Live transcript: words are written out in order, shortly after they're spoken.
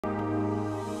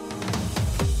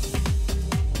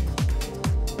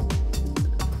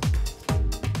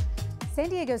San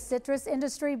Diego's citrus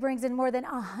industry brings in more than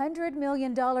 $100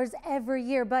 million every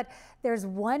year, but there's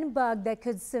one bug that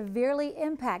could severely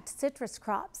impact citrus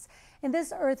crops. In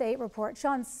this Earth 8 report,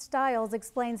 Sean Stiles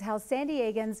explains how San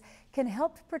Diegans can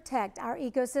help protect our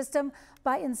ecosystem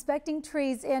by inspecting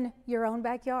trees in your own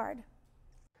backyard.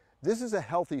 This is a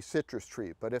healthy citrus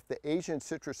tree, but if the Asian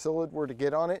citrus psyllid were to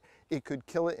get on it, it could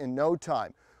kill it in no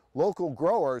time. Local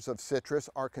growers of citrus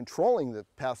are controlling the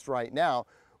pest right now,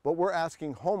 but we're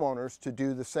asking homeowners to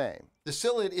do the same. The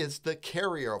psyllid is the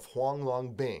carrier of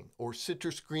Huanglongbing, or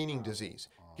citrus greening disease.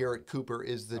 Garrett Cooper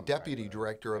is the deputy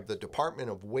director of the Department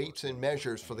of Weights and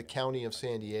Measures for the County of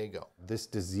San Diego. This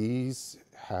disease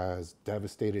has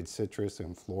devastated citrus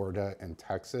in Florida and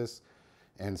Texas,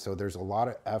 and so there's a lot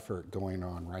of effort going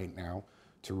on right now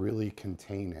to really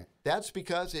contain it. That's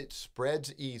because it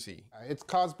spreads easy. It's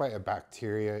caused by a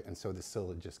bacteria, and so the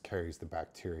psyllid just carries the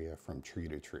bacteria from tree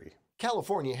to tree.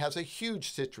 California has a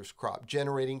huge citrus crop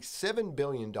generating $7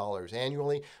 billion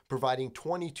annually, providing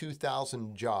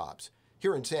 22,000 jobs.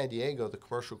 Here in San Diego, the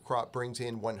commercial crop brings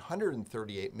in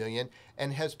 $138 million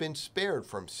and has been spared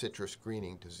from citrus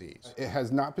greening disease. It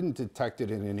has not been detected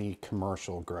in any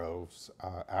commercial groves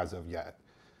as of yet.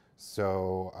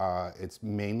 So it's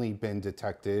mainly been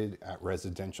detected at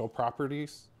residential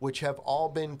properties, which have all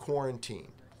been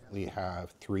quarantined. We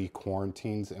have 3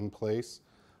 quarantines in place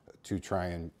to try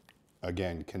and,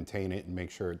 again, contain it and make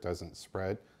sure it doesn't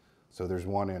spread. So there's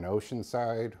one in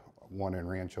Oceanside, one in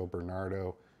Rancho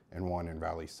Bernardo, and one in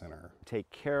Valley Center. Take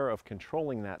care of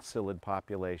controlling that psyllid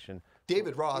population.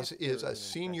 David Ross is a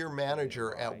senior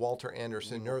manager at Walter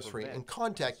Anderson Nursery and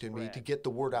contacted me to get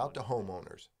the word out to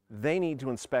homeowners. They need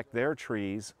to inspect their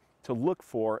trees to look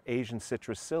for Asian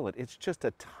citrus psyllid. It's just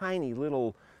a tiny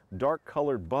little dark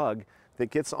colored bug that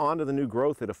gets onto the new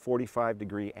growth at a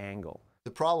 45-degree angle.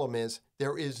 The problem is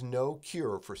there is no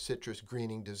cure for citrus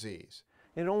greening disease.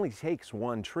 It only takes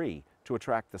one tree to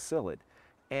attract the psyllid,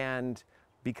 and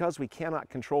because we cannot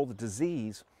control the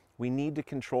disease, we need to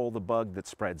control the bug that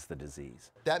spreads the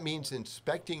disease. That means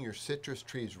inspecting your citrus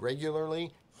trees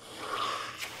regularly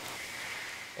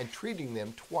and treating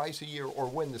them twice a year or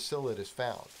when the psyllid is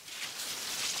found.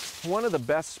 One of the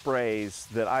best sprays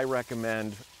that I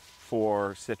recommend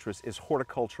for citrus is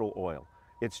horticultural oil.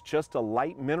 It's just a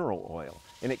light mineral oil,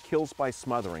 and it kills by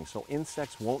smothering, so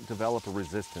insects won't develop a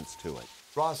resistance to it.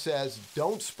 Ross says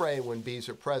don't spray when bees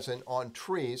are present on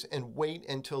trees and wait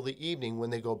until the evening when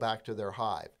they go back to their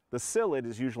hive. The psyllid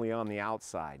is usually on the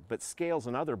outside, but scales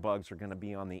and other bugs are going to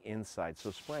be on the inside, so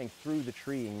spraying through the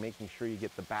tree and making sure you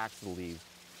get the backs of the leaves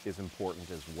is important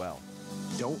as well.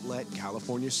 Don't let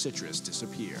California citrus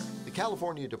disappear. The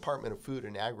California Department of Food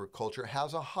and Agriculture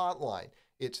has a hotline.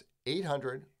 It's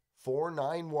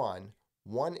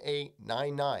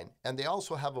 800-491-1899, and they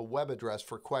also have a web address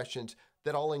for questions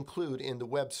that I'll include in the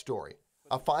web story.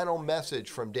 A final message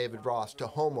from David Ross to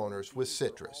homeowners with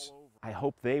citrus. I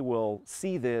hope they will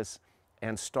see this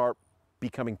and start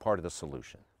becoming part of the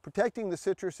solution. Protecting the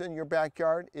citrus in your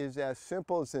backyard is as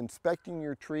simple as inspecting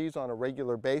your trees on a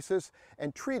regular basis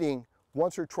and treating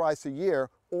once or twice a year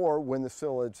or when the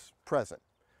psyllid's present.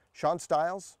 Sean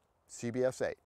Stiles, CBS 8.